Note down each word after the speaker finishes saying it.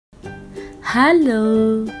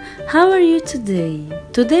Hello, how are you today?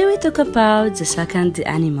 Today we talk about the second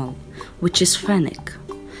animal, which is fennec.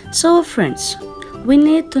 So friends, we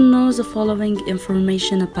need to know the following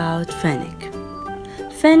information about fennec.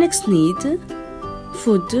 Fennecs need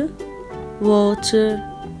food, water,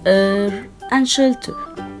 air and shelter.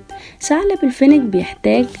 ثعلب الفينك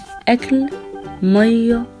بيحتاج أكل،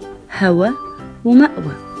 مية، هواء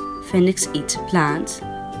ومأوى. Fennecs eat plants,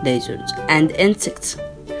 lizards and insects.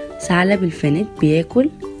 ثعلب الفينك بياكل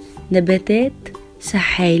نباتات،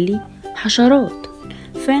 سحالي، حشرات.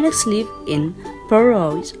 Fennecs live in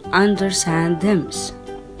burrows under sand dams.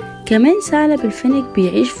 كمان ثعلب الفينك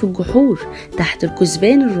بيعيش في الجحور تحت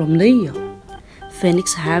الكثبان الرملية.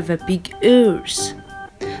 Fennecs have a big ears.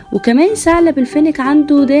 وكمان ثعلب الفينك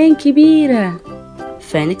عنده ودان كبيرة.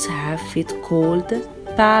 Fennecs have feet called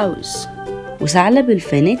paws. وثعلب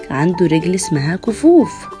الفينك عنده رجل اسمها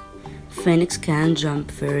كفوف. Fennecs can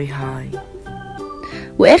jump very high.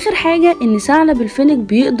 وآخر حاجة إن ثعلب الفينك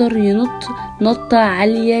بيقدر ينط نطة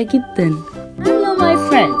عالية جدا. Hello my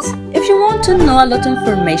friends, if you want to know a lot of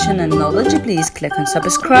information and knowledge, please click on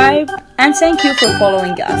subscribe and thank you for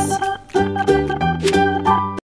following us.